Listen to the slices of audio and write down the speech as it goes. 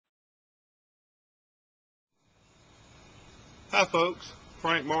Hi folks,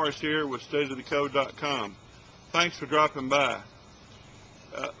 Frank Morris here with StudyTheCode.com. Thanks for dropping by.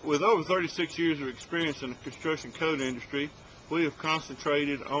 With over 36 years of experience in the construction code industry, we have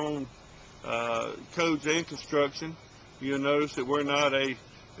concentrated on codes and construction. You'll notice that we're not a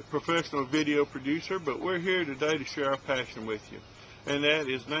professional video producer, but we're here today to share our passion with you, and that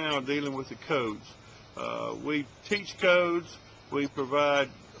is now dealing with the codes. We teach codes, we provide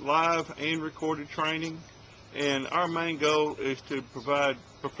live and recorded training, and our main goal is to provide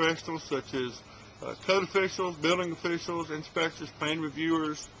professionals such as code officials, building officials, inspectors, plan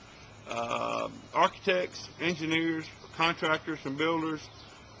reviewers, architects, engineers, contractors, and builders,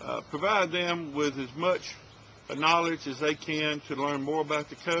 provide them with as much knowledge as they can to learn more about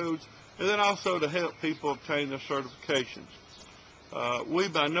the codes, and then also to help people obtain their certifications. We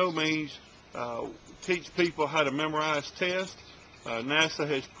by no means teach people how to memorize tests. NASA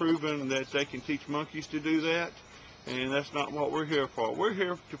has proven that they can teach monkeys to do that, and that's not what we're here for. We're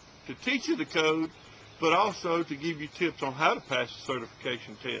here to teach you the code, but also to give you tips on how to pass the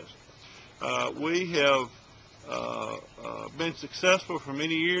certification test. We have been successful for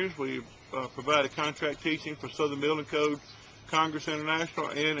many years. We've provided contract teaching for Southern Building Code, Congress International,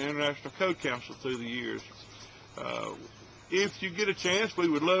 and International Code Council through the years. If you get a chance, we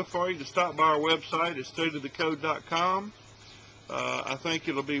would love for you to stop by our website at StudyTheCode.com. I think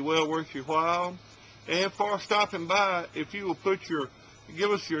it'll be well worth your while. And for stopping by, if you will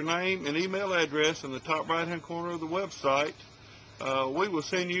give us your name and email address in the top right hand corner of the website, we will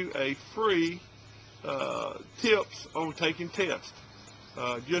send you a free tips on taking tests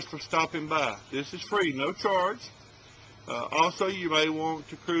just for stopping by. This is free, no charge. Also, you may want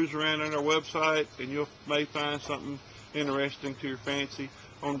to cruise around on our website and you may find something interesting to your fancy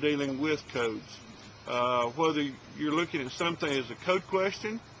on dealing with codes. Whether you're looking at something as a code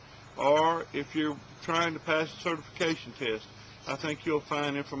question or if you're trying to pass a certification test, I think you'll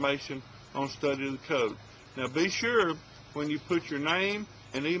find information on Study the Code. Now be sure when you put your name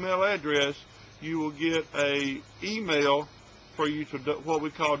and email address, you will get a email for you to what we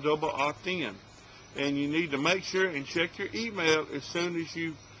call double opt-in. And you need to make sure and check your email as soon as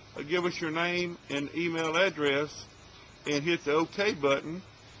you give us your name and email address and hit the OK button,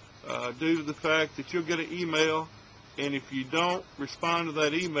 due to the fact that you'll get an email, and if you don't respond to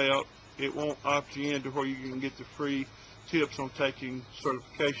that email, it won't opt you in to where you can get the free tips on taking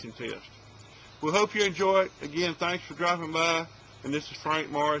certification tests. We hope you enjoy it. Again, thanks for dropping by, and this is Frank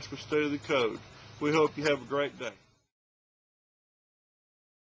Morris with Study the Code. We hope you have a great day.